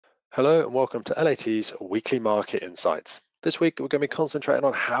Hello and welcome to LAT's Weekly Market Insights. This week we're going to be concentrating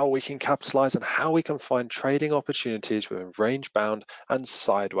on how we can capitalize and how we can find trading opportunities within range-bound and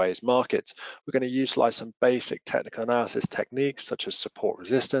sideways markets. We're going to utilize some basic technical analysis techniques such as support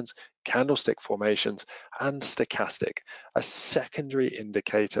resistance, candlestick formations, and stochastic, a secondary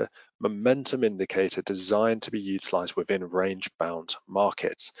indicator, momentum indicator designed to be utilized within range-bound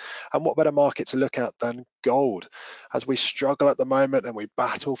markets. And what better market to look at than gold? As we struggle at the moment and we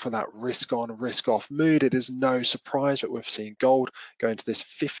battle for that risk on, risk off mood, it is no surprise that we've seen gold go into this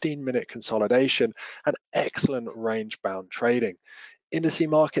 15-minute consolidation and excellent range bound trading. Indices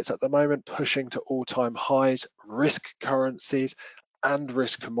markets at the moment pushing to all-time highs, risk currencies and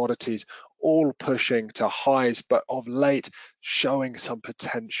risk commodities all pushing to highs, but of late showing some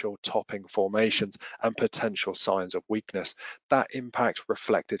potential topping formations and potential signs of weakness. That impact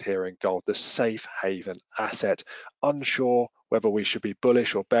reflected here in gold, the safe haven asset. Unsure whether we should be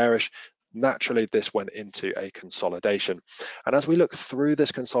bullish or bearish. Naturally, this went into a consolidation. And as we look through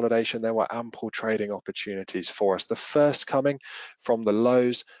this consolidation, there were ample trading opportunities for us. The first coming from the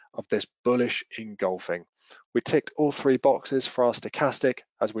lows of this bullish engulfing. We ticked all three boxes for our stochastic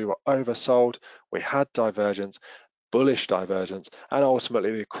as we were oversold. We had divergence, bullish divergence, and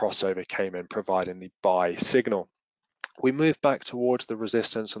ultimately the crossover came in, providing the buy signal. We moved back towards the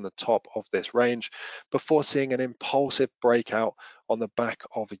resistance on the top of this range before seeing an impulsive breakout on the back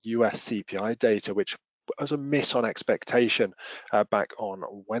of US CPI data, which was a miss on expectation back on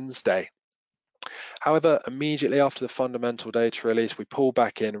Wednesday. However, immediately after the fundamental data release, we pulled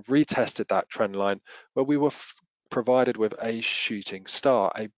back in, retested that trend line where we were provided with a shooting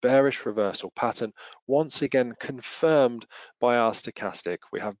star, a bearish reversal pattern, once again confirmed by our stochastic.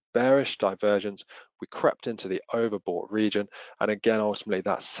 We have bearish divergence. We crept into the overbought region, and again, ultimately,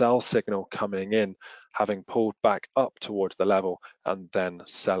 that sell signal coming in, having pulled back up towards the level and then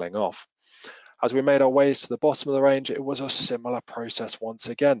selling off. As we made our ways to the bottom of the range, it was a similar process once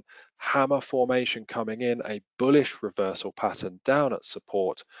again. Hammer formation coming in, a bullish reversal pattern down at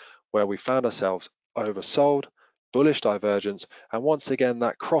support, where we found ourselves oversold, bullish divergence, and once again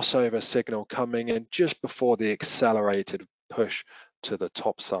that crossover signal coming in just before the accelerated push to the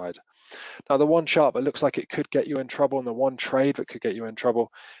top side. Now, the one chart that looks like it could get you in trouble and the one trade that could get you in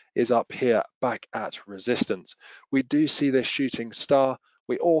trouble is up here, back at resistance. We do see this shooting star.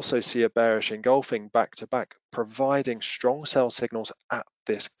 We also see a bearish engulfing back to back, providing strong sell signals at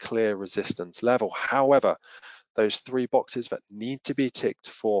this clear resistance level. However, those three boxes that need to be ticked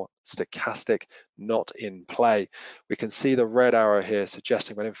for stochastic not in play. We can see the red arrow here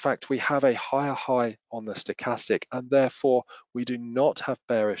suggesting that in fact we have a higher high on the stochastic, and therefore we do not have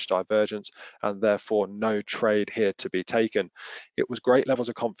bearish divergence, and therefore no trade here to be taken. It was great levels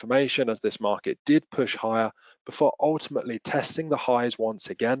of confirmation as this market did push higher before ultimately testing the highs once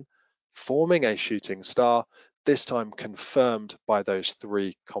again, forming a shooting star, this time confirmed by those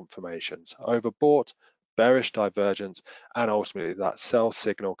three confirmations: overbought, bearish divergence, and ultimately that sell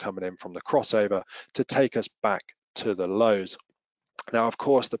signal coming in from the crossover to take us back to the lows. Now, of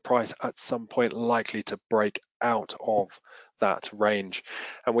course, the price at some point likely to break out of that range,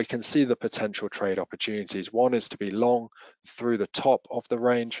 and we can see the potential trade opportunities. One is to be long through the top of the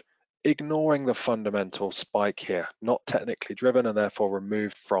range, ignoring the fundamental spike here, not technically driven and therefore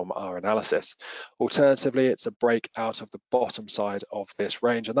removed from our analysis. Alternatively, it's a break out of the bottom side of this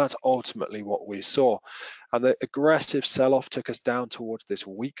range, and that's ultimately what we saw. And the aggressive sell-off took us down towards this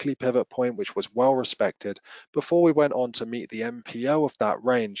weekly pivot point, which was well respected, before we went on to meet the MPO of that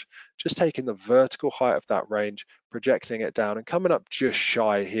range, just taking the vertical height of that range, projecting it down and coming up just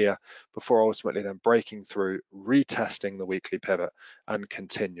shy here before ultimately then breaking through, retesting the weekly pivot and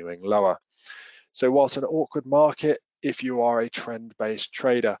continuing lower. So whilst an awkward market, if you are a trend-based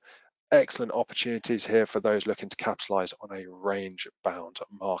trader, excellent opportunities here for those looking to capitalize on a range-bound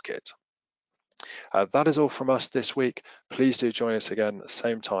market. That is all from us this week. Please do join us again,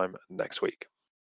 same time next week.